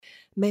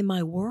May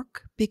my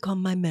work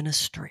become my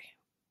ministry.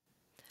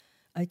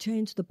 I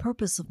change the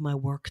purpose of my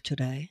work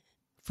today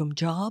from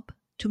job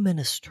to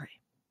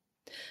ministry.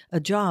 A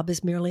job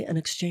is merely an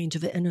exchange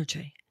of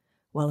energy,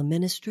 while a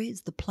ministry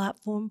is the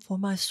platform for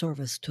my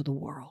service to the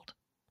world.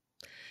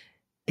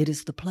 It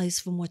is the place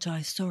from which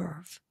I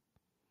serve.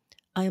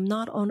 I am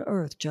not on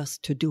earth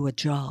just to do a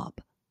job.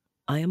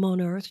 I am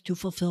on earth to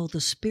fulfill the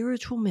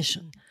spiritual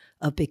mission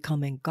of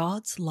becoming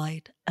God's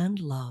light and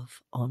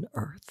love on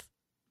earth.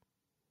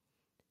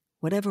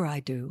 Whatever I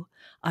do,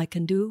 I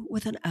can do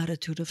with an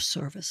attitude of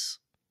service.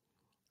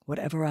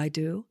 Whatever I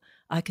do,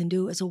 I can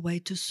do as a way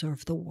to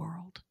serve the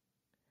world.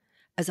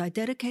 As I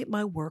dedicate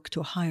my work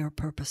to higher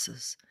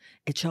purposes,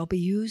 it shall be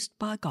used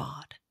by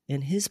God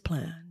in His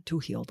plan to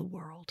heal the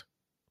world.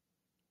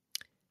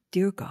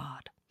 Dear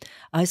God,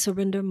 I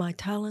surrender my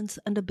talents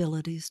and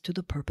abilities to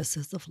the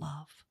purposes of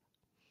love.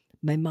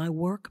 May my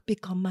work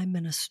become my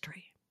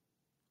ministry.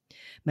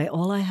 May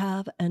all I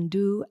have and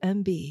do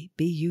and be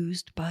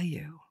used by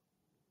you.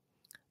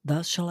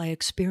 Thus shall I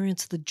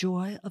experience the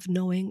joy of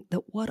knowing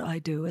that what I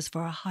do is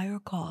for a higher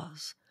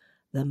cause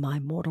than my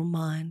mortal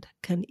mind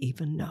can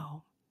even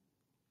know.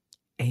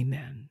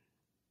 Amen.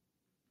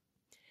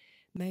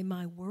 May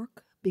my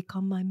work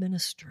become my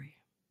ministry.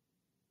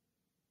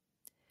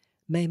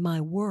 May my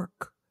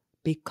work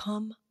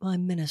become my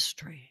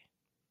ministry.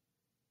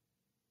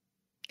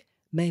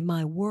 May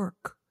my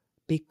work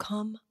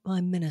become my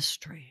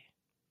ministry.